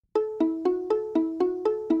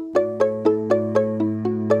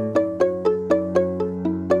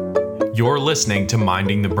You're listening to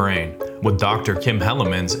Minding the Brain with Dr. Kim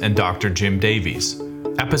Hellemans and Dr. Jim Davies.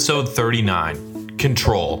 Episode 39,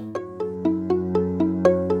 Control.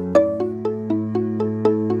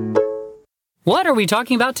 What are we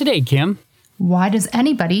talking about today, Kim? Why does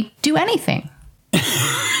anybody do anything?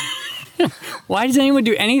 Why does anyone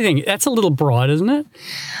do anything? That's a little broad, isn't it?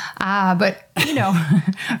 But,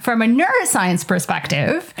 from a neuroscience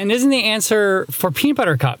perspective... And isn't the answer for peanut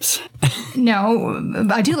butter cups? No,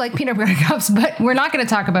 I do like peanut butter cups, but we're not going to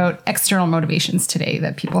talk about external motivations today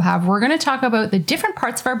that people have. We're going to talk about the different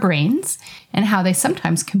parts of our brains and how they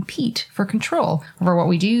sometimes compete for control over what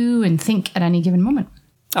we do and think at any given moment.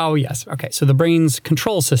 Oh, yes. Okay. So the brain's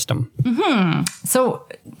control system. Mm-hmm. So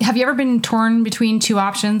have you ever been torn between two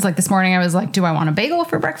options? Like this morning, I was like, do I want a bagel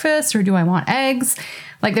for breakfast or do I want eggs?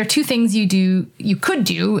 Like there are two things you could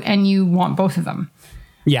do, and you want both of them.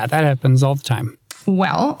 Yeah, that happens all the time.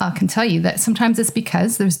 Well, I can tell you that sometimes it's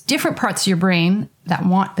because there's different parts of your brain that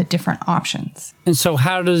want the different options. And so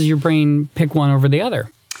how does your brain pick one over the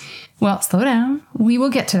other? Well, slow down. We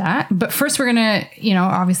will get to that. But first, we're going to,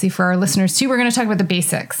 obviously for our listeners too, we're going to talk about the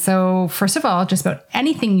basics. So first of all, just about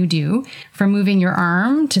anything you do, from moving your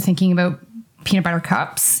arm to thinking about peanut butter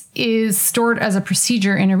cups, is stored as a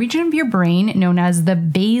procedure in a region of your brain known as the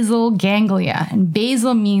basal ganglia. And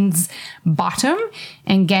basal means bottom,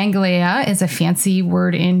 and ganglia is a fancy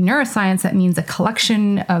word in neuroscience that means a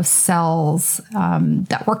collection of cells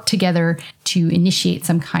that work together to initiate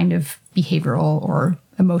some kind of behavioral or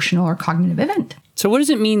emotional or cognitive event. So what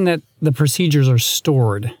does it mean that the procedures are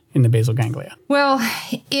stored in the basal ganglia? Well,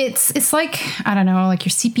 it's like, I don't know, like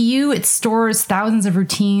your CPU, it stores thousands of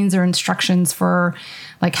routines or instructions for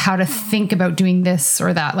like how to think about doing this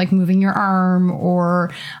or that, like moving your arm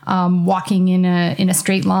or walking in a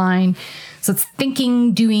straight line. So it's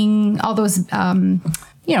thinking, doing all those,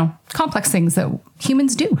 complex things that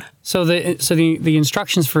humans do. So the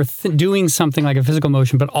instructions for doing something like a physical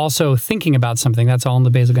motion, but also thinking about something, that's all in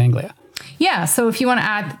the basal ganglia. Yeah. So if you want to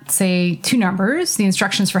add, say, two numbers, the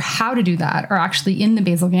instructions for how to do that are actually in the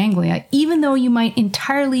basal ganglia, even though you might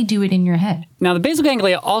entirely do it in your head. Now, the basal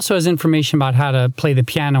ganglia also has information about how to play the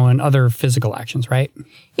piano and other physical actions, right?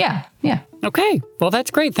 Yeah. Okay. Well,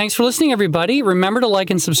 that's great. Thanks for listening, everybody. Remember to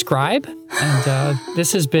like and subscribe. And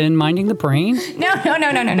this has been Minding the Brain. No.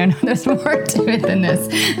 There's more to it than this.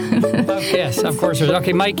 Yes, of course.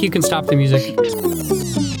 Okay, Mike, you can stop the music.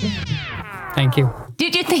 Thank you.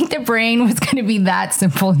 Did you think the brain was going to be that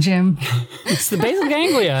simple, Jim? It's the basal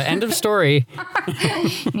ganglia. End of story.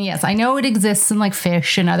 Yes, I know it exists in like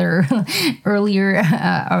fish and other earlier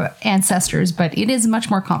ancestors, but it is much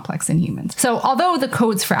more complex in humans. So although the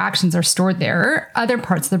codes for actions are stored there, other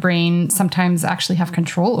parts of the brain sometimes actually have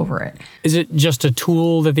control over it. Is it just a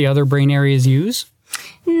tool that the other brain areas use?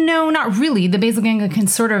 No, not really. The basal ganglia can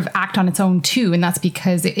sort of act on its own too, and that's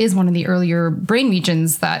because it is one of the earlier brain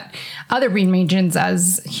regions that other brain regions,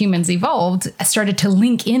 as humans evolved, started to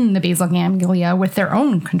link in the basal ganglia with their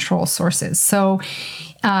own control sources. So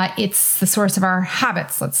it's the source of our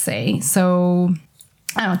habits, let's say. So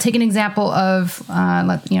I don't know, take an example of,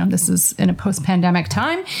 this is in a post-pandemic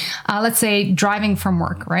time. Let's say driving from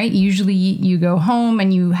work, right? Usually you go home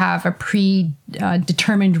and you have a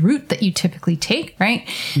predetermined route that you typically take, right?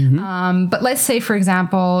 Mm-hmm. But let's say, for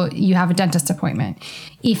example, you have a dentist appointment.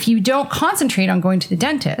 If you don't concentrate on going to the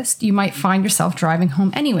dentist, you might find yourself driving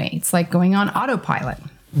home anyway. It's like going on autopilot.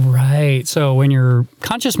 Right. So when your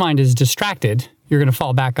conscious mind is distracted, you're going to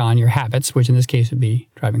fall back on your habits, which in this case would be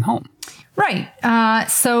driving home. Right.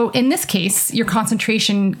 So in this case, your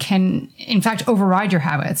concentration can, in fact, override your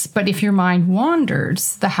habits. But if your mind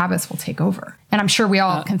wanders, the habits will take over. And I'm sure we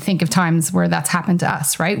all can think of times where that's happened to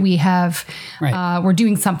us, right? We're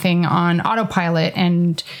doing something on autopilot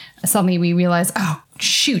and suddenly we realize, oh,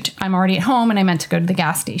 shoot, I'm already at home and I meant to go to the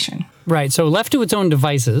gas station. Right. So left to its own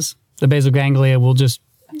devices, the basal ganglia will just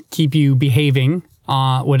keep you behaving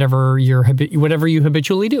whatever you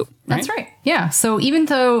habitually do. Right? That's right. Yeah. So even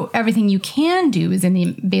though everything you can do is in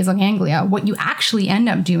the basal ganglia, what you actually end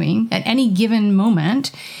up doing at any given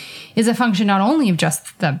moment is a function not only of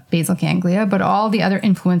just the basal ganglia, but all the other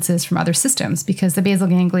influences from other systems, because the basal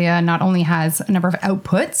ganglia not only has a number of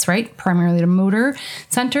outputs, right, primarily the motor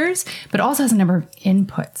centers, but also has a number of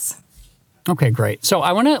inputs. Okay, great. So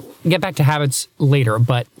I want to get back to habits later,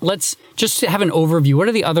 but let's just have an overview. What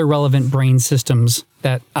are the other relevant brain systems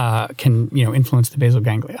that can, influence the basal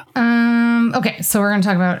ganglia? Okay, so we're going to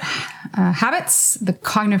talk about habits, the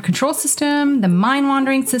cognitive control system, the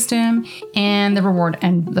mind-wandering system, and the reward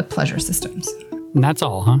and the pleasure systems. And that's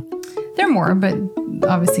all, huh? There are more, but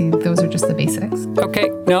obviously those are just the basics. Okay,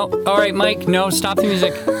 no. All right, Mike, no, stop the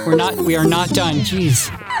music. We are not done. Jeez.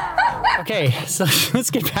 Okay, so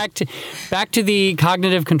let's get back to the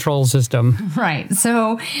cognitive control system. Right.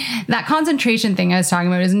 So that concentration thing I was talking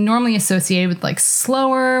about is normally associated with like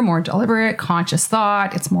slower, more deliberate, conscious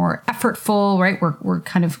thought. It's more effortful, right? We're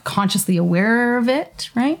kind of consciously aware of it,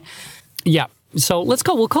 right? Yeah. So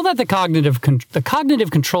we'll call that the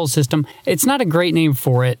cognitive control system. It's not a great name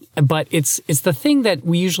for it, but it's the thing that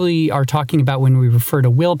we usually are talking about when we refer to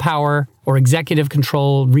willpower or executive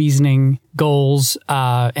control, reasoning, goals,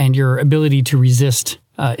 and your ability to resist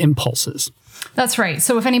impulses. That's right.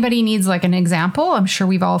 So if anybody needs like an example, I'm sure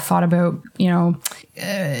we've all thought about,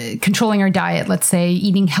 controlling our diet, let's say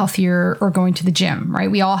eating healthier or going to the gym, right?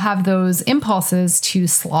 We all have those impulses to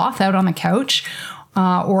sloth out on the couch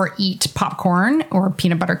or eat popcorn or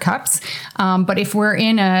peanut butter cups. But if we're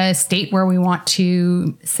in a state where we want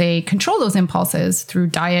to, say, control those impulses through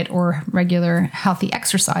diet or regular healthy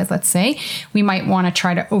exercise, let's say, we might want to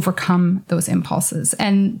try to overcome those impulses.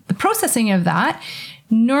 And the processing of that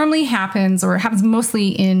normally happens mostly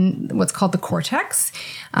in what's called the cortex,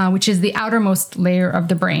 which is the outermost layer of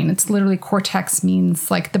the brain. It's literally cortex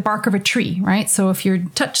means like the bark of a tree, right? So if you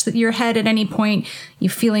touch your head at any point, you're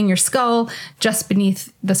feeling your skull. Just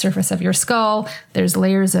beneath the surface of your skull, there's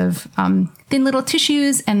layers of thin little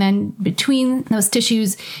tissues, and then between those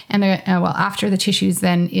tissues and after the tissues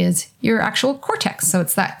then is your actual cortex. So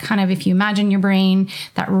it's that kind of, if you imagine your brain,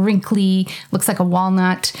 that wrinkly, looks like a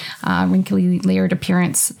walnut, wrinkly layered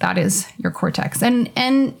appearance, that is your cortex. And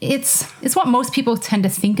it's what most people tend to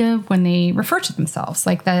think of when they refer to themselves,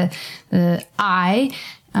 like the I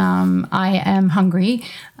am hungry,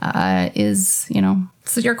 is,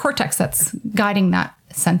 so your cortex that's guiding that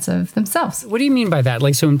sense of themselves. What do you mean by that?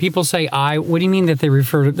 Like, so when people say I, what do you mean that they're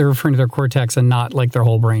referring to their cortex and not like their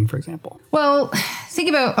whole brain, for example? Well, think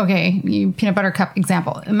about, peanut butter cup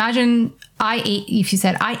example. Imagine if you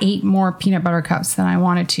said I ate more peanut butter cups than I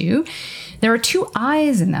wanted to, there are two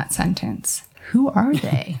I's in that sentence. Who are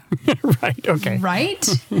they? Right. Okay. Right?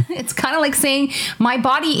 It's kind of like saying my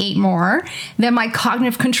body ate more than my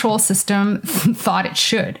cognitive control system thought it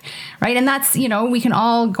should. Right. And that's, we can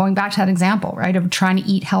all, going back to that example, right, of trying to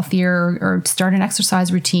eat healthier or start an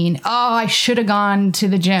exercise routine. Oh, I should have gone to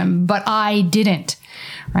the gym, but I didn't.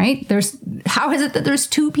 Right. How is it that there's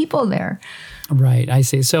two people there? Right. I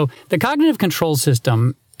see. So the cognitive control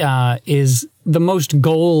system is the most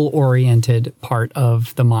goal-oriented part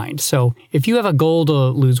of the mind. So if you have a goal to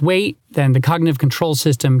lose weight, then the cognitive control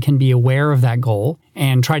system can be aware of that goal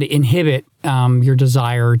and try to inhibit your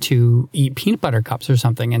desire to eat peanut butter cups or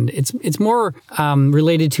something. And it's more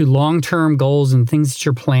related to long-term goals and things that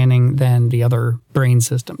you're planning than the other brain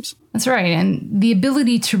systems. That's right. And the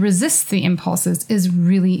ability to resist the impulses is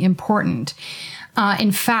really important.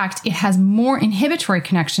 In fact, it has more inhibitory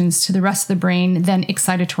connections to the rest of the brain than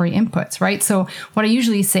excitatory inputs, right? So what I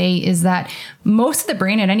usually say is that most of the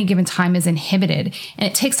brain at any given time is inhibited, and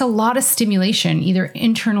it takes a lot of stimulation, either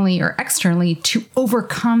internally or externally, to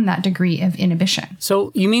overcome that degree of inhibition.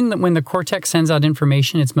 So you mean that when the cortex sends out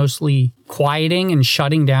information, it's mostly quieting and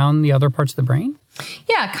shutting down the other parts of the brain?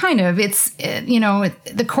 Yeah, kind of. It's,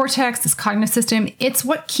 the cortex, this cognitive system, it's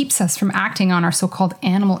what keeps us from acting on our so-called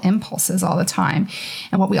animal impulses all the time.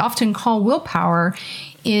 And what we often call willpower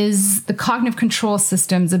is the cognitive control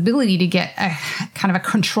system's ability to get a kind of a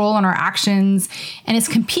control on our actions, and it's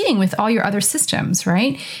competing with all your other systems,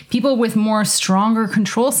 right? People with more stronger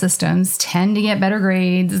control systems tend to get better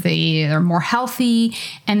grades, they're more healthy,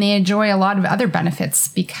 and they enjoy a lot of other benefits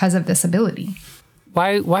because of this ability.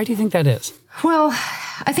 Why do you think that is? Well,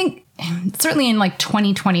 I think certainly in like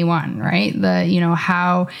 2021, right?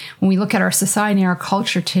 How when we look at our society and our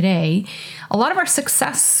culture today, a lot of our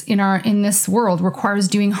success in this world requires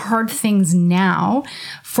doing hard things now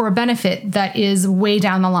for a benefit that is way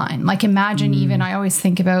down the line. Like imagine even, I always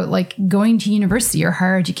think about like going to university or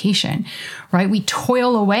higher education, right? We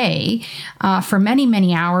toil away for many,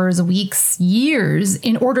 many hours, weeks, years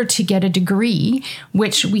in order to get a degree,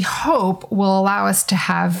 which we hope will allow us to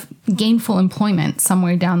have gainful employment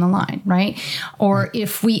somewhere down the line, right? Or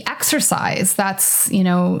if we exercise, that's,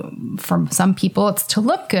 for some people, it's to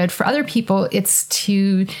look good. For other people, it's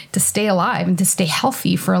to stay alive and to stay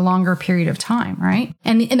healthy for a longer period of time, right?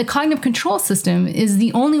 And the cognitive control system is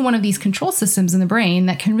the only one of these control systems in the brain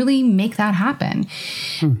that can really make that happen.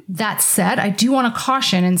 That said, I do want to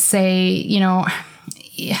caution and say,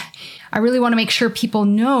 I really want to make sure people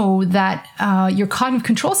know that your cognitive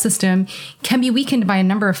control system can be weakened by a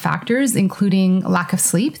number of factors, including lack of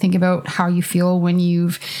sleep. Think about how you feel when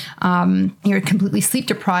you're completely sleep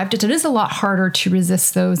deprived. It is a lot harder to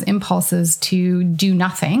resist those impulses to do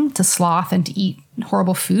nothing, to sloth and to eat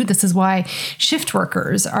horrible food. This is why shift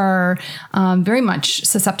workers are very much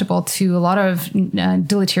susceptible to a lot of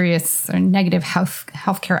deleterious or negative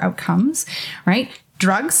healthcare outcomes, right?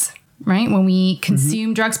 Drugs, right? When we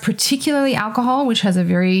consume drugs, particularly alcohol, which has a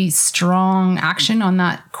very strong action on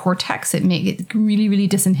that cortex, it really, really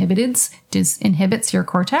disinhibits your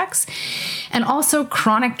cortex. And also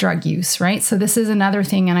chronic drug use, right? So this is another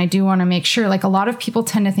thing. And I do want to make sure, like, a lot of people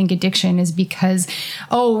tend to think addiction is because,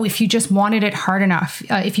 if you just wanted it hard enough,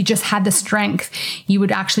 if you just had the strength, you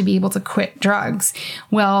would actually be able to quit drugs.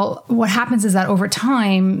 Well, what happens is that over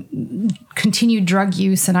time, continued drug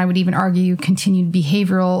use, and I would even argue continued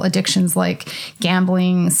behavioral addictions like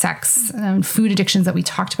gambling, sex, food addictions that we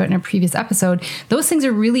talked about in a previous episode, those things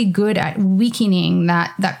are really good at weakening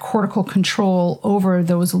that cortical control over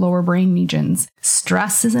those lower brain regions.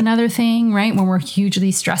 Stress is another thing, right? When we're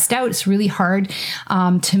hugely stressed out, it's really hard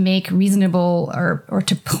to make reasonable or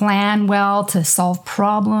to plan well, to solve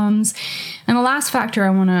problems. And the last factor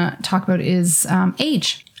I want to talk about is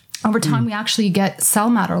age. Over time, we actually get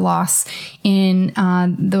cell matter loss in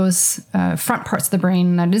those front parts of the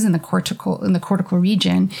brain that is in the cortical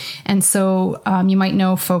region. And so you might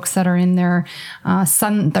know folks that are in their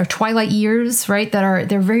twilight years, right?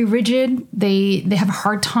 They're very rigid. They have a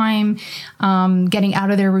hard time getting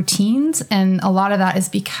out of their routines, and a lot of that is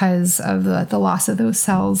because of the loss of those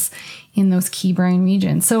cells in those key brain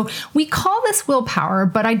regions. So we call this willpower,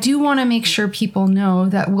 but I do want to make sure people know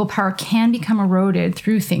that willpower can become eroded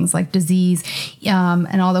through things like disease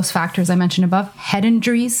and all those factors I mentioned above. Head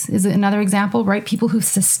injuries is another example, right? People who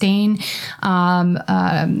sustain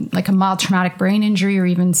like a mild traumatic brain injury or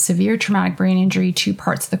even severe traumatic brain injury to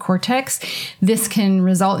parts of the cortex, this can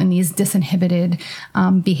result in these disinhibited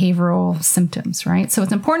behavioral symptoms, right? So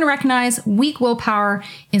it's important to recognize weak willpower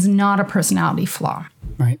is not a personality flaw.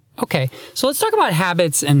 Right. Okay. So let's talk about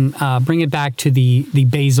habits and bring it back to the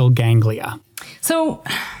basal ganglia. So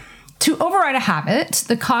to override a habit,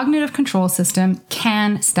 the cognitive control system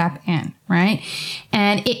can step in, right?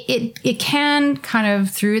 And it can kind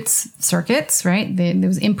of, through its circuits, right,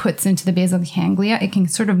 those inputs into the basal ganglia, it can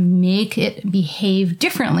sort of make it behave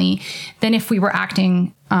differently than if it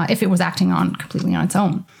was acting on completely on its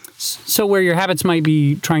own. So where your habits might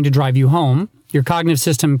be trying to drive you home, your cognitive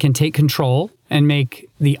system can take control and make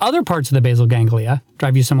the other parts of the basal ganglia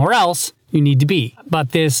drive you somewhere else you need to be.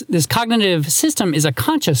 But this cognitive system is a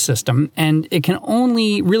conscious system, and it can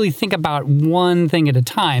only really think about one thing at a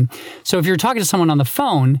time. So if you're talking to someone on the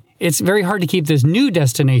phone, it's very hard to keep this new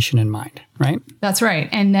destination in mind, right? That's right.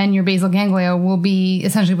 And then your basal ganglia will be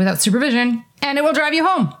essentially without supervision, and it will drive you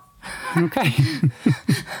home. Okay.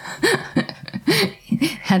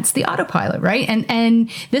 Hence the autopilot, right? And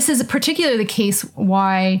this is particularly the case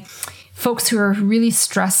why folks who are really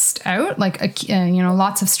stressed out, like,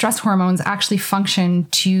 lots of stress hormones actually function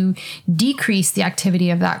to decrease the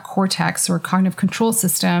activity of that cortex or cognitive control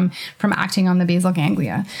system from acting on the basal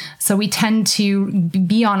ganglia. So we tend to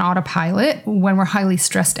be on autopilot when we're highly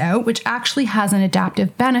stressed out, which actually has an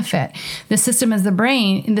adaptive benefit. The system in the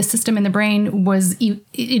brain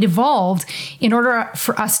it evolved in order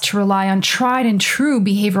for us to rely on tried and true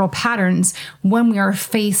behavioral patterns when we are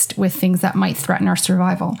faced with things that might threaten our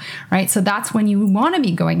survival, right? So that's when you want to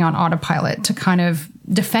be going on autopilot to kind of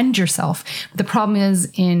defend yourself. The problem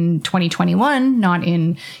is in 2021, not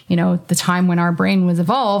in, the time when our brain was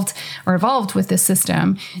evolved with this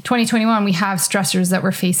system. 2021, we have stressors that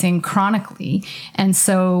we're facing chronically. And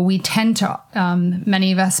so we tend to,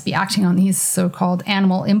 many of us, be acting on these so-called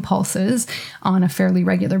animal impulses on a fairly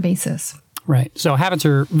regular basis. Right. So habits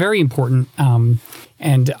are very important.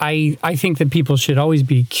 And I think that people should always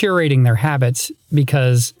be curating their habits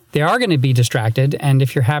because they are going to be distracted. And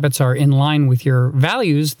if your habits are in line with your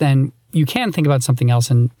values, then you can think about something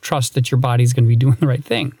else and trust that your body's going to be doing the right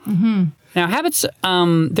thing. Mm-hmm. Now, habits,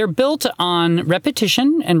 they're built on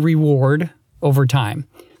repetition and reward over time.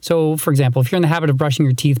 So, for example, if you're in the habit of brushing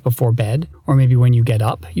your teeth before bed, or maybe when you get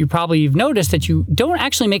up, you probably have noticed that you don't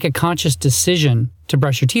actually make a conscious decision to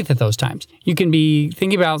brush your teeth at those times. You can be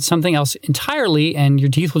thinking about something else entirely, and your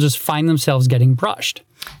teeth will just find themselves getting brushed.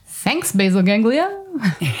 Thanks, basal ganglia.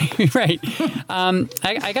 Right.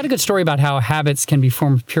 I got a good story about how habits can be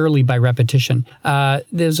formed purely by repetition.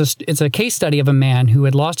 It's a case study of a man who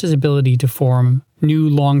had lost his ability to form new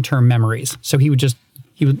long-term memories. So he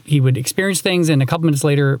would experience things, and a couple minutes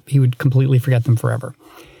later, he would completely forget them forever.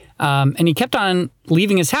 And he kept on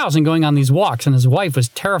leaving his house and going on these walks. And his wife was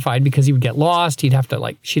terrified because he would get lost. She'd have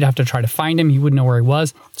to try to find him. He wouldn't know where he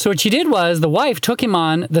was. So what she did was the wife took him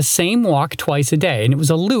on the same walk twice a day. And it was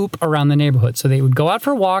a loop around the neighborhood. So they would go out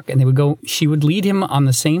for a walk and she would lead him on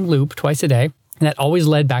the same loop twice a day. And that always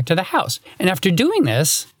led back to the house. And after doing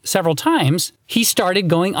this several times, he started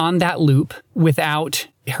going on that loop without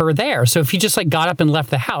her there. So if he just got up and left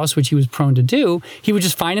the house, which he was prone to do, he would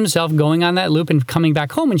just find himself going on that loop and coming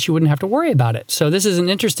back home, and she wouldn't have to worry about it. So this is an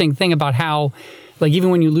interesting thing about how,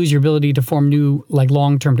 even when you lose your ability to form new,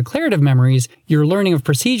 long-term declarative memories, your learning of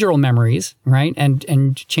procedural memories, right,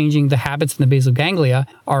 and changing the habits in the basal ganglia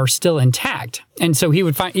are still intact. And so he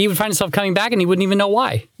would find himself coming back, and he wouldn't even know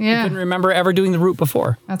why. Yeah. He couldn't remember ever doing the route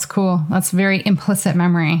before. That's cool. That's very implicit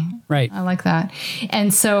memory. Right. I like that.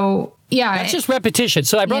 And so, yeah. That's just repetition.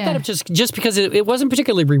 So I brought that up just because it wasn't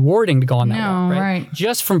particularly rewarding to go on that walk, right?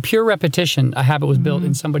 Just from pure repetition, a habit was built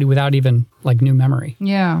in somebody without even new memory.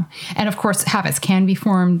 Yeah. And of course, habits can be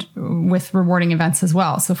formed with rewarding events as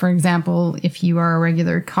well. So for example, if you are a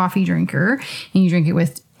regular coffee drinker and you drink it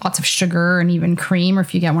with lots of sugar and even cream, or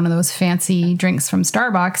if you get one of those fancy drinks from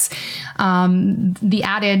Starbucks, the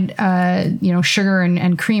added, sugar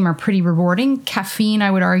and cream are pretty rewarding. Caffeine,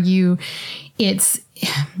 I would argue, it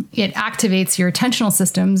activates your attentional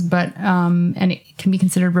systems, but and it can be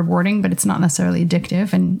considered rewarding, but it's not necessarily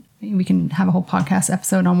addictive. And we can have a whole podcast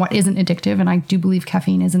episode on what isn't addictive. And I do believe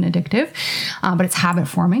caffeine isn't addictive, but it's habit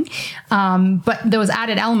forming. But those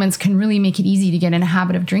added elements can really make it easy to get in a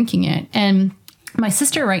habit of drinking it. And my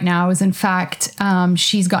sister right now is, in fact,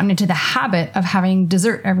 she's gotten into the habit of having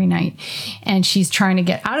dessert every night, and she's trying to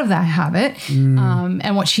get out of that habit.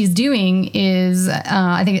 And what she's doing is,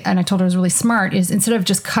 I think, and I told her it was really smart, is instead of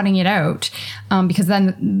just cutting it out, because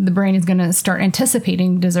then the brain is going to start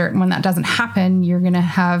anticipating dessert. And when that doesn't happen, you're going to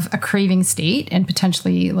have a craving state and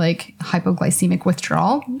potentially hypoglycemic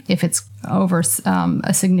withdrawal if it's over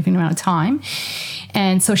a significant amount of time.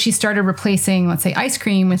 And so she started replacing, let's say, ice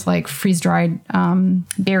cream with freeze-dried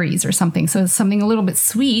berries or something. So it's something a little bit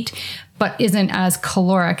sweet, but isn't as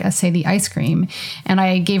caloric as, say, the ice cream. And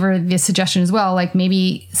I gave her the suggestion as well,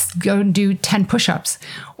 maybe go and do 10 push-ups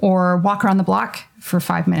or walk around the block for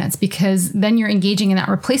 5 minutes, because then you're engaging in that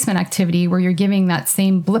replacement activity where you're giving that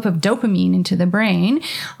same blip of dopamine into the brain,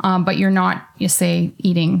 but you're not, say,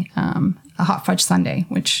 eating a hot fudge sundae,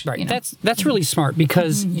 which right. That's really smart,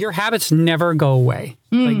 because your habits never go away.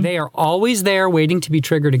 They are always there waiting to be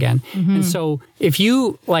triggered again. And so if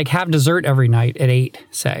you have dessert every night at 8,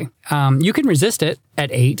 say, you can resist it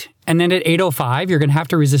at 8, and then at 8:05 you're going to have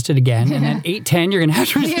to resist it again, and at 8:10 you're going to have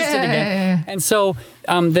to resist it again. And so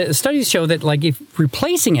the studies show that if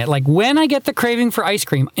replacing it, when I get the craving for ice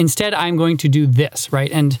cream, instead I'm going to do this,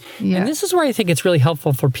 right? And this is where I think it's really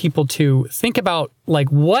helpful for people to think about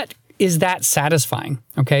what is that satisfying?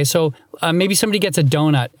 Okay, so maybe somebody gets a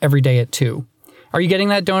donut every day at 2. Are you getting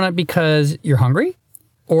that donut because you're hungry,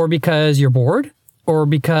 or because you're bored, or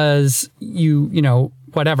because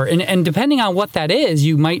whatever? And depending on what that is,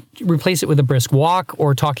 you might replace it with a brisk walk,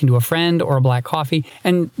 or talking to a friend, or a black coffee.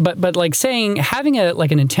 And but saying, having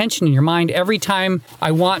an intention in your mind, every time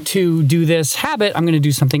I want to do this habit, I'm going to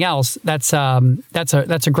do something else. That's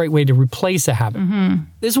a great way to replace a habit.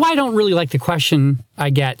 This is why I don't really like the question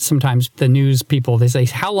I get sometimes. The news people, they say,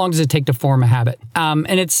 how long does it take to form a habit?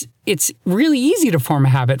 And it's really easy to form a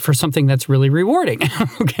habit for something that's really rewarding.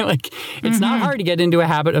 Okay, it's not hard to get into a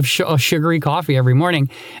habit of a sugary coffee every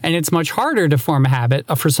morning, and it's much harder to form a habit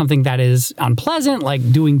for something that is unpleasant,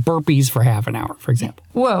 like doing burpees for half an hour, for example.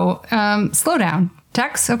 Whoa, slow down,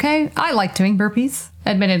 Tex. Okay, I like doing burpees.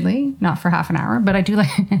 Admittedly, not for half an hour, but I do like,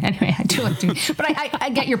 anyway, I do like doing, but I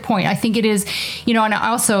get your point. I think it is, and I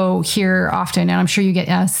also hear often, and I'm sure you get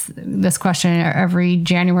asked this question every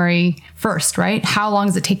January 1st, right? How long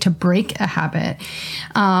does it take to break a habit?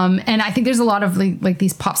 And I think there's a lot of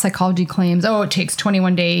these pop psychology claims. Oh, it takes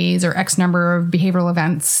 21 days or X number of behavioral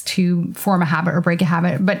events to form a habit or break a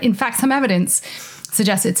habit. But in fact, some evidence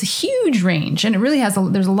suggests it's a huge range, and it really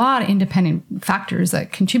there's a lot of independent factors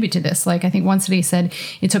that contribute to this. I think one study said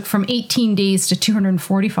it took from 18 days to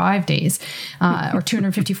 245 days, or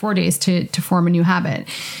 254 days to form a new habit.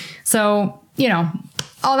 So,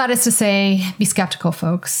 all that is to say, be skeptical,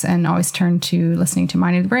 folks, and always turn to listening to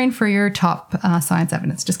Mind of the Brain for your top science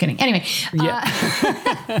evidence. Just kidding. Anyway,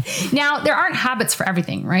 now there aren't habits for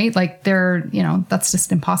everything, right? That's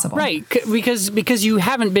just impossible. Right, because you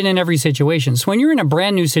haven't been in every situation. So when you're in a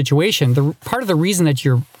brand new situation, part of the reason that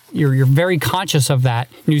you're very conscious of that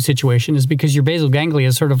new situation is because your basal ganglia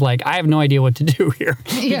is sort of I have no idea what to do here,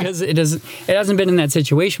 because it hasn't been in that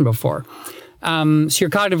situation before. So your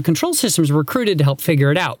cognitive control system is recruited to help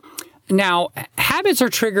figure it out. Now, habits are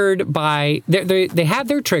triggered by, they have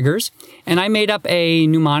their triggers, and I made up a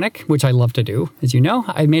mnemonic, which I love to do, as you know.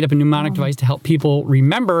 I made up a mnemonic device to help people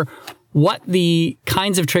remember what the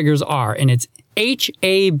kinds of triggers are, and it's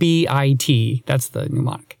HABIT. That's the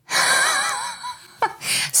mnemonic.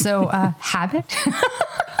 So, habit?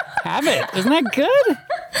 Habit. Isn't that good?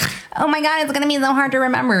 Oh my God, it's going to be so hard to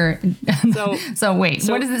remember. So wait,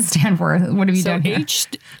 what does it stand for? What have you done here?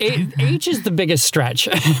 H is the biggest stretch,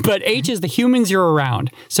 but H is the humans you're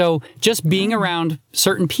around. So just being around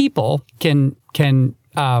certain people can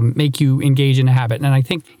make you engage in a habit. And I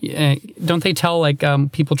think, don't they tell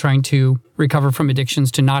people trying to recover from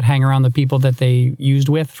addictions to not hang around the people that they used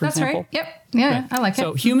with, for example? That's right. Yep. Yeah, right. I like it.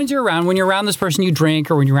 So humans you're around. When you're around this person, you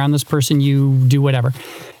drink, or when you're around this person, you do whatever.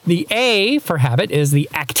 The A for habit is the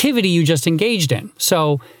activity you just engaged in.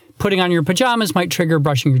 So putting on your pajamas might trigger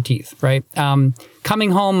brushing your teeth, right?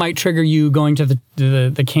 Coming home might trigger you going to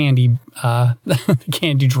the candy the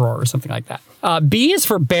candy drawer or something like that. B is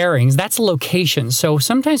for bearings. That's location. So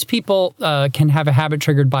sometimes people can have a habit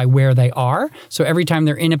triggered by where they are. So every time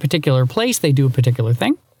they're in a particular place, they do a particular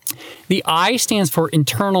thing. The I stands for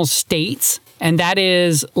internal states. And that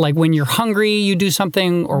is like when you're hungry, you do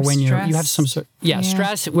something, or when you have some sort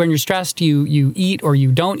stress. When you're stressed, you eat or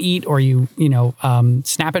you don't eat, or you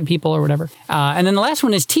snap at people or whatever. And then the last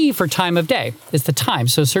one is T for time of day. It's the time.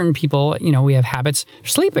 So certain people, we have habits.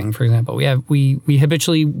 Sleeping, for example, we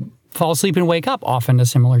habitually fall asleep and wake up often a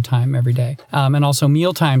similar time every day. And also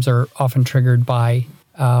meal times are often triggered by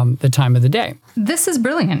the time of the day. This is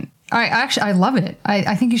brilliant. I love it.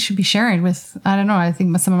 I think you should be sharing with, I don't know, I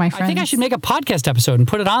think some of my friends. I think I should make a podcast episode and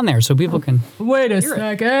put it on there so people can. Wait a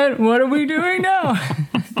second. What are we doing now?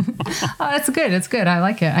 That's good. It's good. I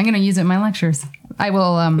like it. I'm going to use it in my lectures. I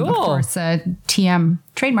will, cool. Of course, TM,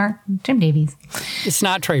 trademark, Jim Davies. It's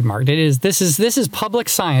not trademarked. This is public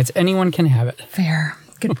science. Anyone can have it. Fair.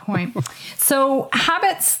 Good point. So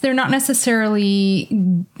habits, they're not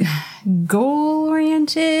necessarily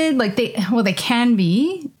goal-oriented. They can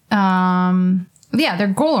be.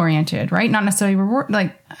 They're goal-oriented, right? Not necessarily reward.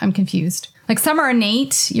 I'm confused. Some are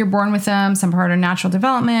innate, you're born with them. Some part of natural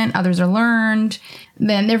development. Others are learned.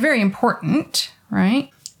 Then they're very important,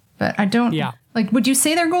 right? But I don't. Yeah. Would you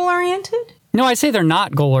say they're goal-oriented? No, I say they're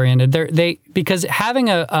not goal-oriented. Because having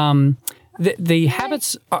a the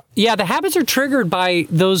habits are triggered by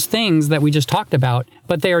those things that we just talked about,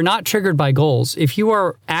 but they are not triggered by goals. If you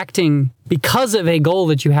are acting because of a goal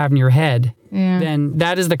that you have in your head, then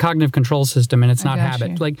that is the cognitive control system, and it's not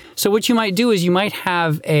habit. So what you might do is you might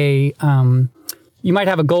have a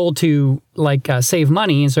goal to save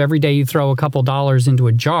money, and so every day you throw a couple dollars into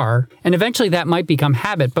a jar, and eventually that might become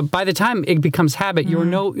habit. But by the time it becomes habit, you're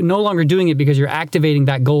no longer doing it because you're activating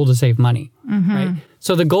that goal to save money, right?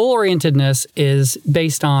 So the goal-orientedness is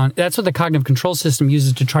based on, that's what the cognitive control system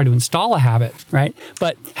uses to try to install a habit, right?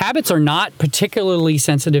 But habits are not particularly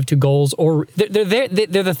sensitive to goals, or they're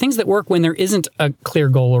the things that work when there isn't a clear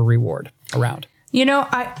goal or reward around.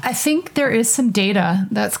 I think there is some data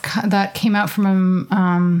that came out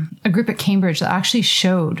from a group at Cambridge that actually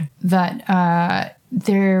showed that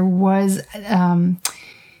there was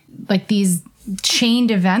these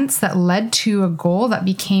chained events that led to a goal that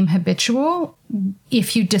became habitual.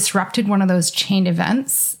 If you disrupted one of those chained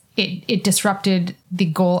events, it disrupted the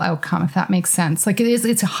goal outcome, if that makes sense.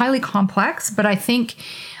 It's highly complex, but I think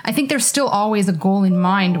there's still always a goal in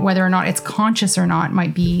mind. Whether or not it's conscious or not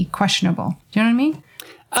might be questionable. Do you know what I mean?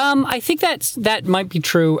 I think that might be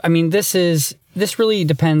true. I mean, this really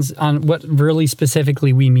depends on what really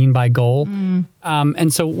specifically we mean by goal.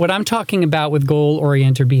 And so what I'm talking about with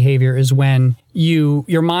goal-oriented behavior is when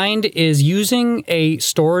your mind is using a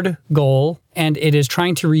stored goal and it is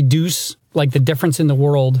trying to reduce the difference in the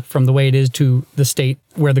world from the way it is to the state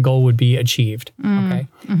where the goal would be achieved. Okay.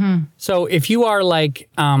 Mm-hmm. So if you are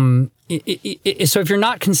so if you're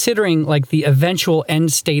not considering the eventual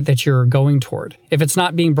end state that you're going toward, if it's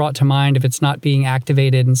not being brought to mind, if it's not being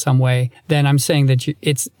activated in some way, then I'm saying that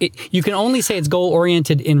you can only say it's goal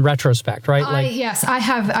oriented in retrospect, right? Yes, I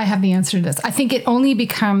have the answer to this. I think it only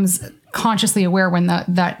becomes consciously aware when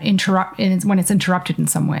when it's interrupted in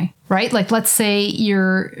some way, right? Let's say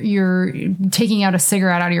you're taking out a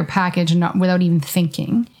cigarette out of your package and without even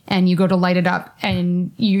thinking, and you go to light it up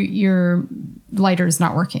and your lighter is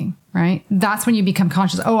not working, right? That's when you become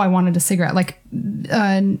conscious. Oh, I wanted a cigarette.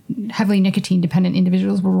 Heavily nicotine dependent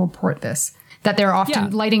individuals will report this. that they're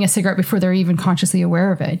often lighting a cigarette before they're even consciously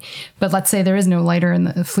aware of it. But let's say there is no lighter in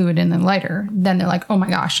the fluid in the lighter, then they're like, oh my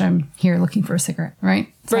gosh, I'm here looking for a cigarette, right?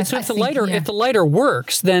 Right. So if the lighter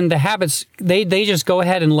works, then the habits, they just go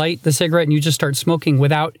ahead and light the cigarette and you just start smoking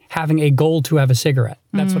without having a goal to have a cigarette.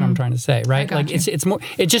 That's what I'm trying to say, right? Like it's more,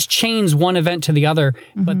 it just chains one event to the other,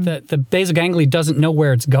 but the basal ganglia doesn't know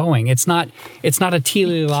where it's going. It's not a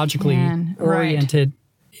teleologically oriented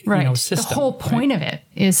system. The whole point of it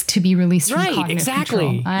is to be released from cognitive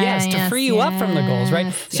control. Yes, to free you up from the goals,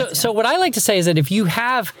 right? So what I like to say is that if you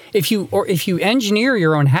engineer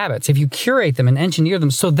your own habits, if you curate them and engineer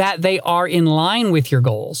them so that they are in line with your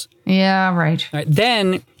goals. Yeah, right.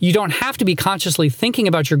 Then you don't have to be consciously thinking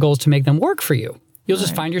about your goals to make them work for you. You'll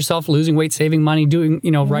just find yourself losing weight, saving money, doing,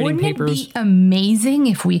 writing papers. Wouldn't it be amazing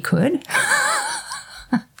if we could?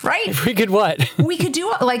 Right? If we could what? We could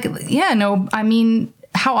do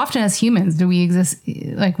how often as humans do we exist?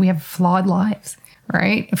 Like we have flawed lives,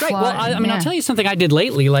 right? Right. Well, I'll tell you something I did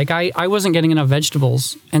lately. Like I wasn't getting enough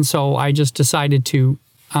vegetables. And so I just decided to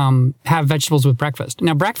have vegetables with breakfast.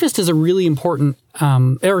 Now, breakfast is a really important,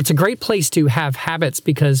 or it's a great place to have habits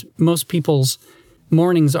because most people's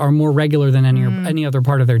mornings are more regular than any other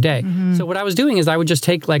part of their day. So what I was doing is I would just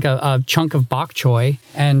take like a chunk of bok choy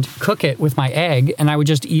and cook it with my egg, and I would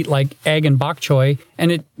just eat like egg and bok choy, and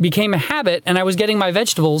it became a habit, and I was getting my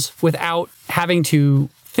vegetables without having to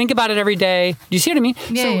think about it every day. Do you see what I mean?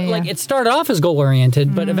 Like it started off as goal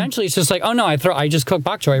oriented, but eventually it's just like, oh no, I just cook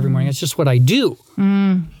bok choy every morning. It's just what I do.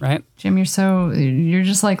 Right? Jim, you're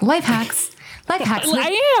just like life hacks. Life hacks.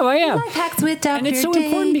 I am. Life hacks with Dr. And it's so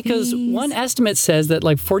important because one estimate says that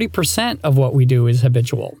like 40% of what we do is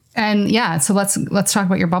habitual. And so let's talk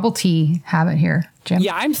about your bubble tea habit here, Jim.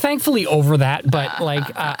 Yeah, I'm thankfully over that. But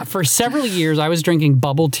like for several years, I was drinking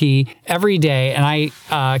bubble tea every day, and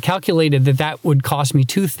I calculated that would cost me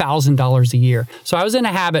 $2,000 a year. So I was in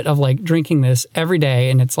a habit of like drinking this every day,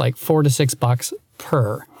 and it's like $4 to $6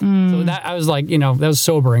 per. So that I was like, that was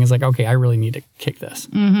sobering. It's like, okay, I really need to kick this.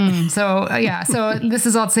 So this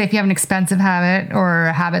is all to say if you have an expensive habit or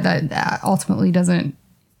a habit that ultimately doesn't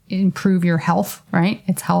improve your health, right?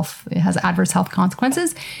 It has adverse health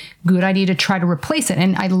consequences. Good idea to try to replace it.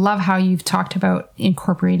 And I love how you've talked about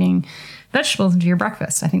incorporating vegetables into your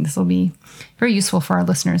breakfast. I think this will be very useful for our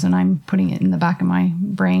listeners, and I'm putting it in the back of my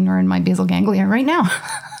brain or in my basal ganglia right now.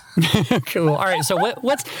 Cool. All right. So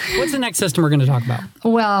what's the next system we're going to talk about?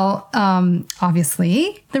 Well,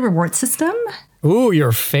 obviously the reward system. Ooh,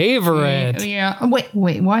 your favorite. Yeah. Wait.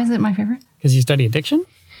 Why is it my favorite? Because you study addiction?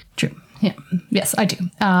 True. Yeah. Yes, I do.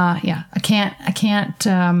 I can't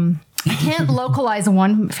localize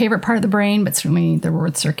one favorite part of the brain, but certainly the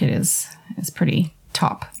reward circuit is pretty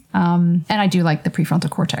top. And I do like the prefrontal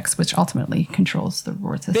cortex, which ultimately controls the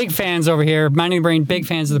reward system. Big fans over here. Minding the Brain, big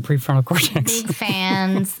fans of the prefrontal cortex. Big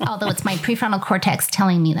fans, although it's my prefrontal cortex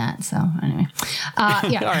telling me that. So anyway. All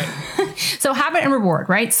right. So habit and reward,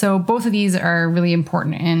 right? So both of these are really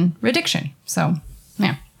important in addiction. So,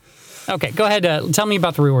 yeah. Okay, go ahead. Tell me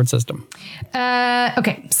about the reward system.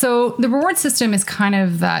 Okay, so the reward system is kind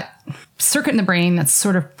of that circuit in the brain that's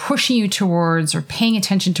sort of pushing you towards or paying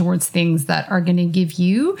attention towards things that are going to give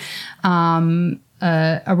you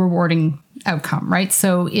a rewarding outcome, right?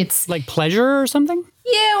 So it's like pleasure or something?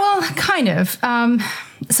 Yeah, well, kind of.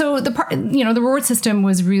 So the reward system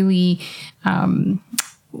was really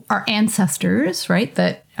our ancestors, right?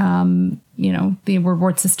 That the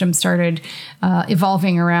reward system started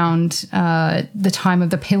evolving around the time of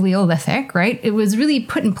the Paleolithic, right? It was really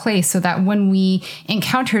put in place so that when we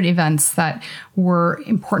encountered events that were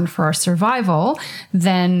important for our survival,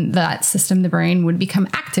 then that system, the brain, would become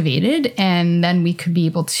activated, and then we could be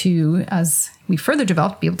able to, as we further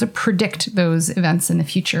developed, be able to predict those events in the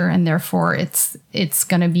future, and therefore it's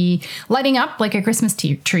going to be lighting up like a Christmas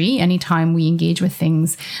tree anytime we engage with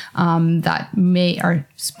things that are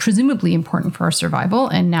presumably important for our survival.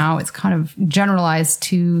 And now it's kind of generalized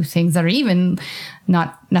to things that are even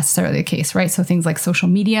not necessarily the case, right? So things like social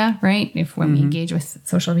media, right? When we engage with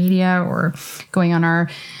social media or going on our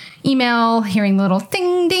email, hearing the little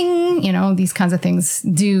ding, ding, these kinds of things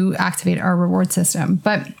do activate our reward system.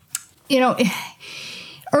 But,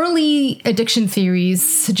 early addiction theories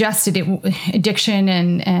suggested addiction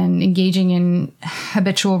and engaging in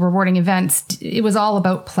habitual rewarding events, it was all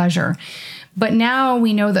about pleasure. But now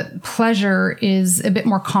we know that pleasure is a bit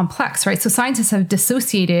more complex, right? So scientists have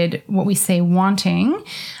dissociated what we say wanting,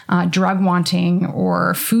 drug wanting,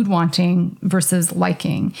 or food wanting versus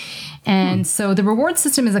liking. And so the reward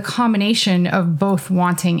system is a combination of both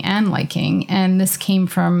wanting and liking. And this came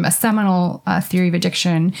from a seminal theory of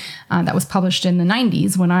addiction that was published in the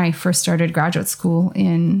 90s when I first started graduate school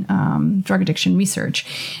in drug addiction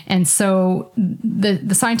research. And so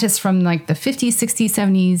the scientists from like the 50s, 60s,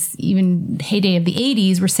 70s, even heyday of the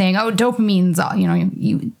 80s were saying, oh, dopamine's,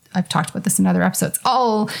 I've talked about this in other episodes.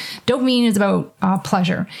 All dopamine is about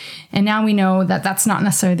pleasure. And now we know that that's not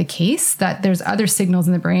necessarily the case, that there's other signals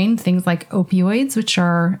in the brain, things like opioids, which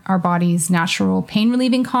are our body's natural pain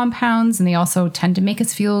relieving compounds. And they also tend to make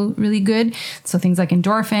us feel really good. So things like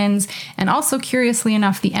endorphins, and also curiously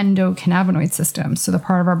enough, the endocannabinoid system. So the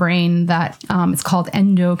part of our brain that it's called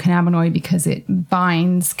endocannabinoid because it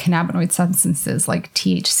binds cannabinoid substances like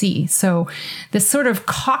THC. So this sort of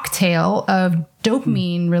cocktail of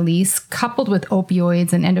dopamine release coupled with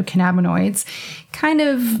opioids and endocannabinoids kind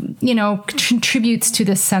of, contributes to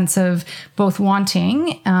this sense of both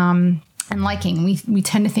wanting and liking. We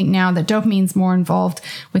tend to think now that dopamine's more involved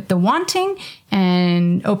with the wanting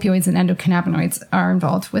and opioids and endocannabinoids are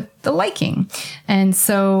involved with the liking. And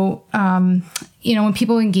so, when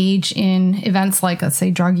people engage in events like, let's say,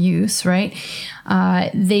 drug use, right,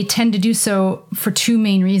 they tend to do so for two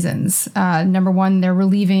main reasons. Number one, they're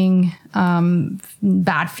relieving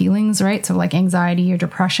bad feelings, right? So like anxiety or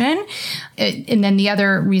depression. And then the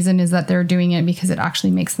other reason is that they're doing it because it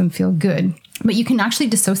actually makes them feel good. But you can actually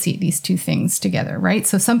dissociate these two things together, right?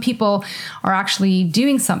 So some people are actually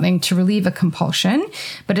doing something to relieve a compulsion,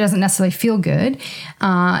 but it doesn't necessarily feel good.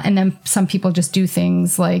 And then some people just do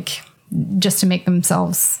things like just to make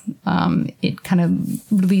themselves, it kind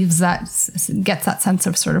of relieves that, gets that sense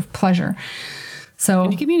of sort of pleasure. So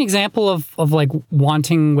can you give me an example of like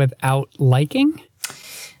wanting without liking?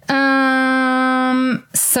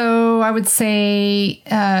 So I would say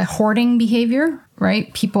hoarding behavior,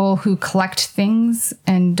 right? People who collect things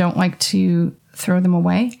and don't like to throw them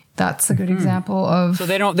away. That's a good example of. So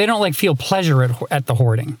they don't like feel pleasure at the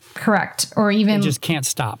hoarding. Correct. Or even they just can't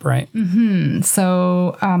stop, right?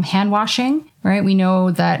 So hand washing, right? We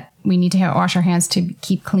know that we need to wash our hands to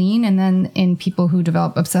keep clean. And then in people who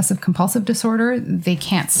develop obsessive compulsive disorder, they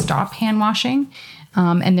can't stop hand washing.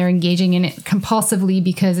 And they're engaging in it compulsively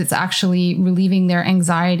because it's actually relieving their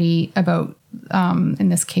anxiety about, in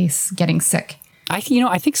this case, getting sick. I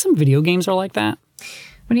think some video games are like that.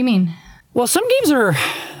 What do you mean? Well, some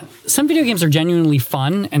video games are genuinely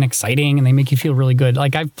fun and exciting, and they make you feel really good.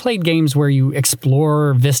 Like I've played games where you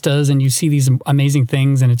explore vistas and you see these amazing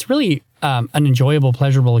things, and it's really an enjoyable,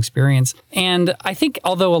 pleasurable experience. And I think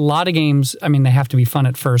although a lot of games, they have to be fun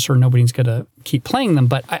at first or nobody's going to keep playing them,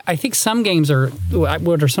 but I think some games are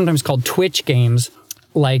what are sometimes called twitch games,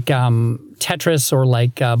 like Tetris or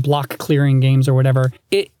like block clearing games or whatever.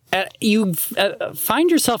 You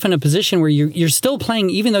find yourself in a position where you're still playing,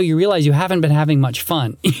 even though you realize you haven't been having much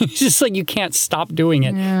fun. It's just like you can't stop doing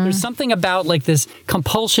it. Yeah. There's something about like this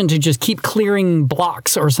compulsion to just keep clearing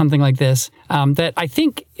blocks or something like this that I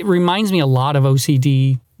think it reminds me a lot of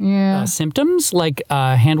OCD symptoms, like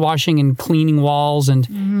hand washing and cleaning walls and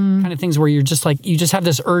kind of things where you're just like, you just have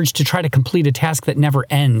this urge to try to complete a task that never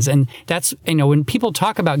ends. And that's, when people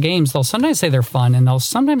talk about games, they'll sometimes say they're fun and they'll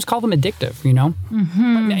sometimes call them addictive,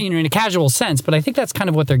 but, in a casual sense. But I think that's kind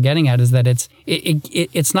of what they're getting at, is that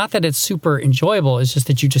it's not that it's super enjoyable. It's just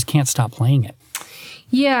that you just can't stop playing it.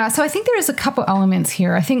 Yeah, so I think there's a couple elements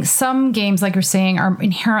here. I think some games, like you're saying, are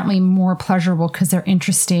inherently more pleasurable because they're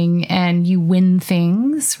interesting and you win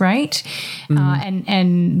things, right?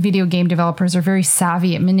 And video game developers are very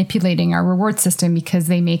savvy at manipulating our reward system because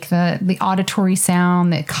they make the auditory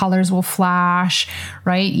sound, the colors will flash,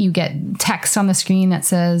 right? You get text on the screen that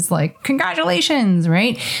says like, congratulations,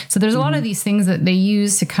 right? So there's a lot of these things that they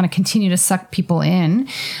use to kind of continue to suck people in.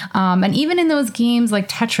 And even in those games like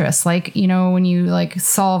Tetris, like, when you like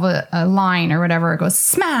solve a line or whatever, it goes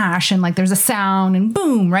smash and like there's a sound and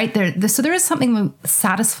boom, right there. So there is something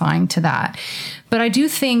satisfying to that. But I do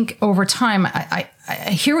think over time, I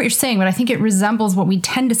hear what you're saying, but I think it resembles what we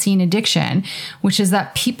tend to see in addiction, which is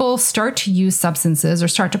that people start to use substances or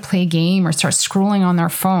start to play a game or start scrolling on their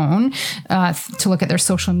phone to look at their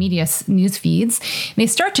social media news feeds. And they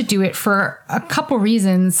start to do it for a couple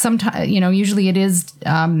reasons. Sometimes, usually it is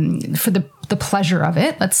for the pleasure of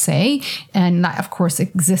it, let's say. And that, of course,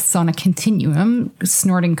 exists on a continuum.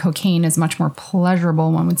 Snorting cocaine is much more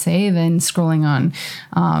pleasurable, one would say, than scrolling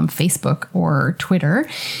on Facebook or Twitter.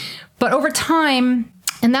 But over time,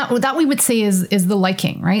 And that we would say is the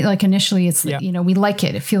liking, right? Like initially it's, we like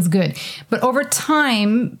it. It feels good. But over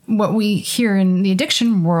time, what we hear in the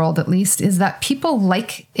addiction world, at least, is that people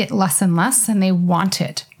like it less and less and they want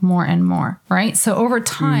it more and more, right? So over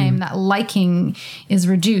time, that liking is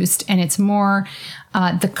reduced and it's more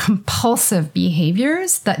the compulsive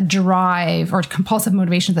behaviors that drive, or compulsive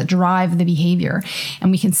motivations that drive the behavior.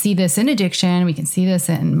 And we can see this in addiction. We can see this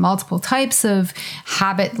in multiple types of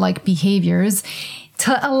habit-like behaviors.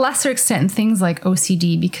 To a lesser extent in things like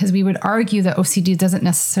OCD, because we would argue that OCD doesn't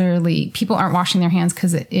necessarily, people aren't washing their hands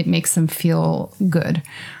because it makes them feel good,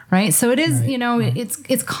 right? So it is,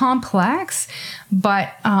 it's complex,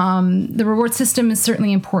 but the reward system is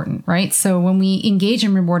certainly important, right? So when we engage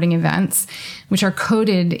in rewarding events, which are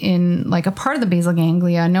coded in like a part of the basal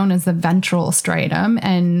ganglia known as the ventral striatum,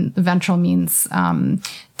 and the ventral means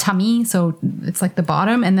tummy, so it's like the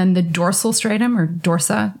bottom, and then the dorsal striatum or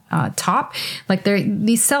dorsa, top. Like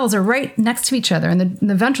these cells are right next to each other, and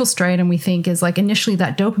the ventral striatum we think is like initially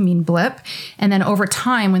that dopamine blip, and then over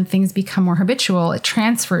time when things become more habitual, it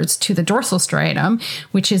transfers to the dorsal striatum,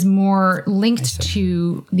 which is more linked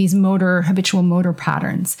to these habitual motor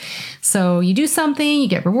patterns. So you do something, you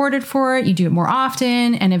get rewarded for it, you do it more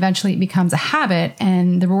often, and eventually it becomes a habit,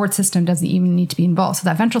 and the reward system doesn't even need to be involved. So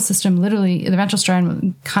that ventral system, literally, the ventral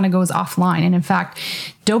striatum kind of goes offline. And in fact,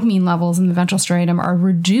 dopamine levels in the ventral striatum are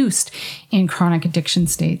reduced in chronic addiction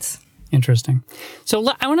states. Interesting. So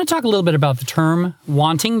I want to talk a little bit about the term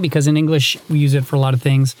wanting, because in English we use it for a lot of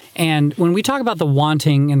things. And when we talk about the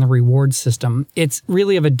wanting in the reward system, it's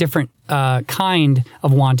really of a different kind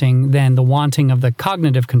of wanting than the wanting of the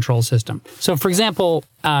cognitive control system. So for example,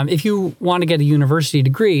 if you want to get a university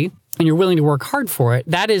degree, and you're willing to work hard for it,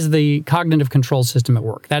 that is the cognitive control system at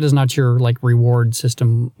work. That is not your reward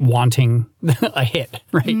system wanting a hit,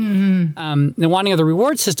 right? Mm-hmm. The wanting of the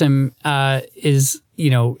reward system is,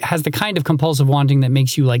 has the kind of compulsive wanting that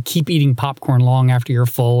makes you keep eating popcorn long after you're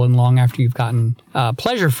full and long after you've gotten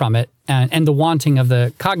pleasure from it. And the wanting of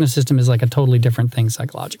the cognitive system is like a totally different thing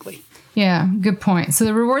psychologically. Yeah, good point. So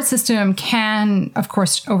the reward system can, of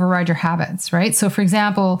course, override your habits, right? So for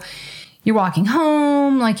example, you're walking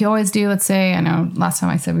home like you always do. Let's say, I know last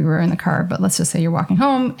time I said we were in the car, but let's just say you're walking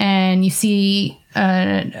home and you see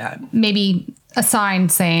maybe a sign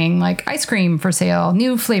saying ice cream for sale,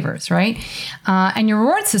 new flavors, right? And your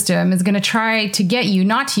reward system is going to try to get you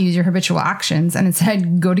not to use your habitual actions and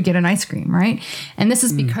instead go to get an ice cream, right? And this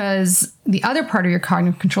is because the other part of your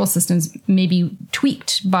cognitive control systems may be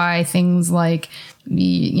tweaked by things like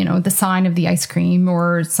the sign of the ice cream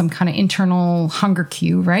or some kind of internal hunger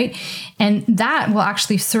cue, right? And that will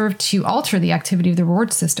actually serve to alter the activity of the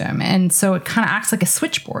reward system. And so it kind of acts like a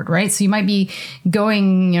switchboard, right? So you might be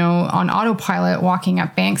going, on autopilot, walking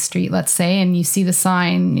up Bank Street, let's say, and you see the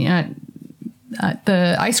sign at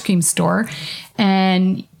the ice cream store,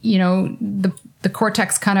 and, the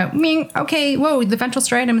cortex kind of, okay, whoa, the ventral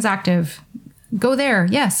striatum is active. Go there.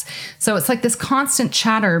 Yes. So it's like this constant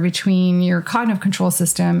chatter between your cognitive control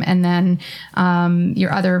system and then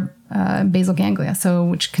your other basal ganglia. So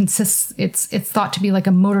which consists, it's thought to be like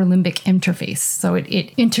a motor limbic interface. So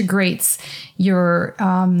it integrates your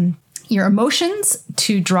emotions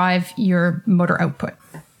to drive your motor output.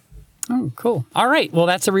 Oh, cool. All right. Well,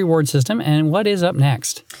 that's a reward system. And what is up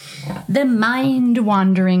next? The mind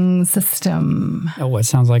wandering system. Oh, it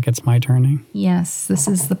sounds like it's my turn. Yes. This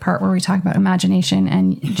is the part where we talk about imagination.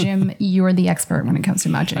 And Jim, you're the expert when it comes to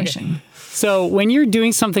imagination. Okay. So when you're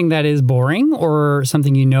doing something that is boring or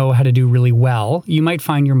something you know how to do really well, you might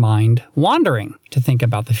find your mind wandering to think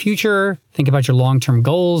about the future, think about your long-term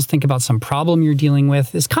goals, think about some problem you're dealing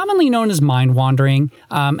with. It's commonly known as mind wandering.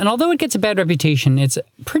 And although it gets a bad reputation, it's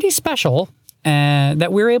pretty special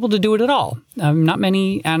that we're able to do it at all. Not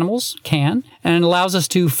many animals can, and it allows us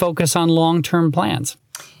to focus on long-term plans.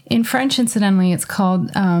 In French, incidentally, it's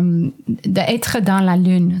called d'être dans la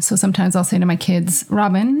lune. So sometimes I'll say to my kids,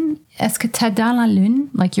 Robin, est-ce que t'es dans la lune?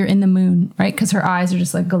 Like you're in the moon, right? Because her eyes are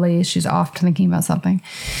just like glazed. She's off thinking about something.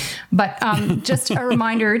 But just a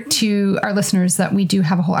reminder to our listeners that we do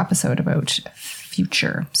have a whole episode about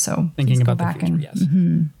future. So thinking about the future, yes.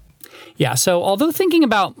 Mm-hmm. Yeah, so although thinking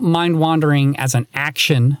about mind wandering as an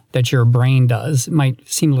action that your brain does might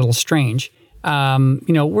seem a little strange,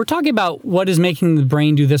 we're talking about what is making the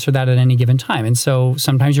brain do this or that at any given time. And so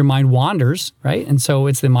sometimes your mind wanders, right? And so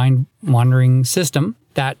it's the mind wandering system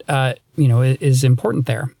that, is important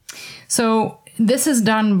there. So this is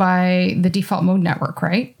done by the default mode network,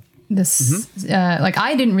 right? this, like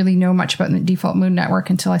I didn't really know much about the default mode network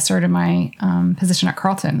until I started my position at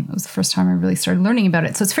Carleton. It was the first time I really started learning about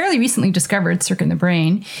it. So it's fairly recently discovered circuit in the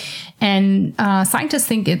brain. And scientists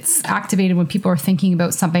think it's activated when people are thinking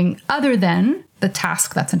about something other than the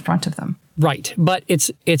task that's in front of them. Right. But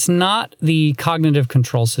it's not the cognitive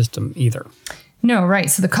control system either. No, right.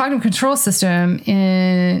 So the cognitive control system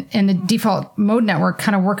and the default mode network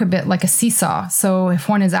kind of work a bit like a seesaw. So if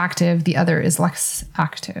one is active, the other is less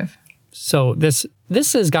active. So this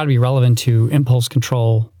has got to be relevant to impulse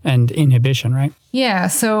control and inhibition, right? Yeah.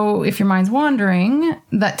 So if your mind's wandering,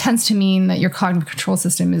 that tends to mean that your cognitive control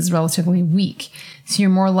system is relatively weak. So you're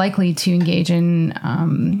more likely to engage in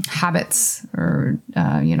habits or,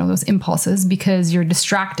 those impulses because you're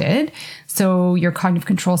distracted. So your cognitive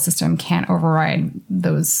control system can't override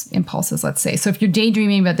those impulses, let's say. So if you're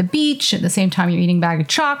daydreaming about the beach at the same time you're eating a bag of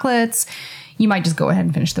chocolates, you might just go ahead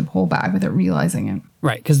and finish the whole bag without realizing it.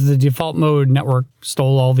 Right, because the default mode network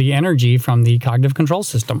stole all the energy from the cognitive control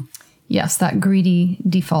system. Yes, that greedy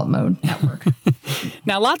default mode network.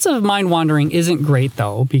 Now, lots of mind wandering isn't great,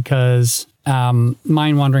 though, because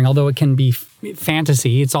mind wandering, although it can be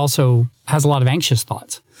fantasy, it's also has a lot of anxious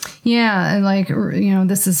thoughts. Yeah, and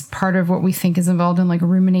this is part of what we think is involved in like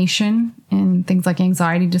rumination and things like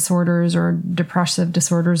anxiety disorders or depressive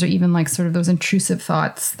disorders, or even like sort of those intrusive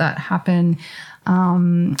thoughts that happen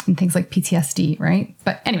and things like PTSD, right?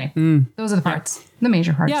 But anyway, those are the parts, the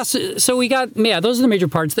major parts. Yeah, so we got, those are the major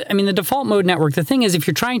parts. I mean, the default mode network, the thing is, if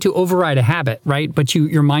you're trying to override a habit, right, but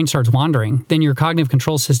your mind starts wandering, then your cognitive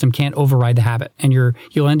control system can't override the habit, and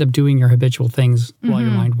you'll end up doing your habitual things while your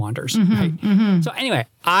mind wanders, right? So anyway,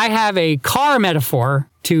 I have a car metaphor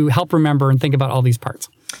to help remember and think about all these parts.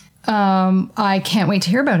 I can't wait to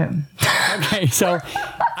hear about it. Okay, so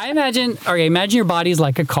imagine your body's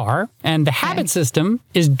like a car, and the habit system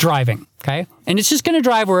is driving, okay? And it's just going to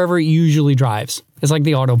drive wherever it usually drives. It's like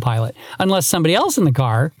the autopilot, unless somebody else in the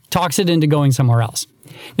car talks it into going somewhere else.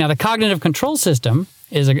 Now, the cognitive control system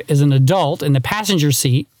is an adult in the passenger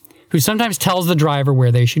seat who sometimes tells the driver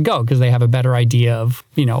where they should go because they have a better idea of,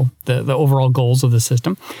 the overall goals of the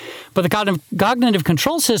system. But the cognitive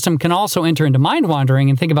control system can also enter into mind wandering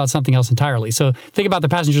and think about something else entirely. So think about the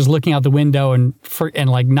passengers looking out the window and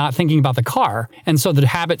like not thinking about the car. And so the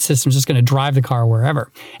habit system is just going to drive the car wherever.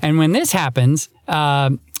 And when this happens,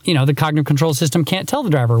 the cognitive control system can't tell the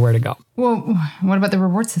driver where to go. Well, what about the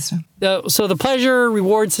reward system? So the pleasure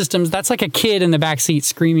reward systems, that's like a kid in the back seat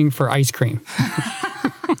screaming for ice cream.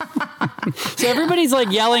 So everybody's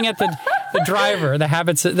like yelling at the driver, the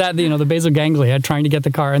habits that, the basal ganglia trying to get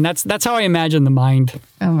the car. And that's how I imagine the mind.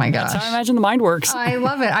 Oh my gosh. That's how I imagine the mind works. I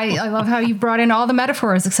love it. I love how you brought in all the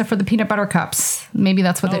metaphors except for the peanut butter cups. Maybe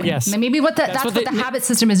that's what maybe that's what the habit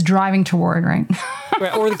system is driving toward, right?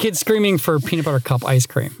 Right, or the kid screaming for peanut butter cup ice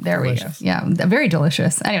cream. There we go. Yeah, very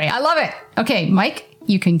delicious. Anyway, I love it. Okay, Mike,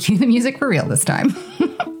 you can cue the music for real this time.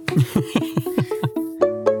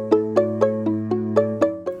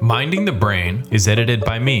 Minding the Brain is edited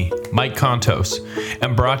by me, Mike Contos,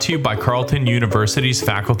 and brought to you by Carleton University's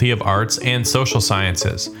Faculty of Arts and Social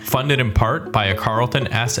Sciences, funded in part by a Carleton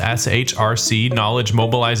SSHRC Knowledge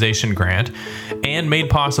Mobilization Grant, and made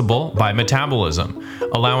possible by Metabolism,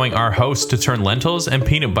 allowing our hosts to turn lentils and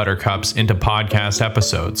peanut butter cups into podcast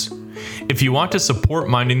episodes. If you want to support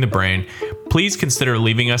Minding the Brain, please consider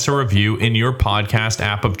leaving us a review in your podcast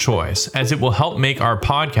app of choice, as it will help make our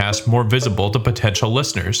podcast more visible to potential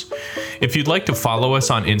listeners. If you'd like to follow us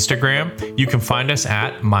on Instagram, you can find us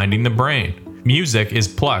at Minding the Brain. Music is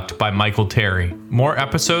plucked by Michael Terry. More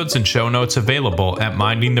episodes and show notes available at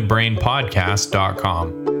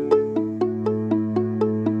mindingthebrainpodcast.com.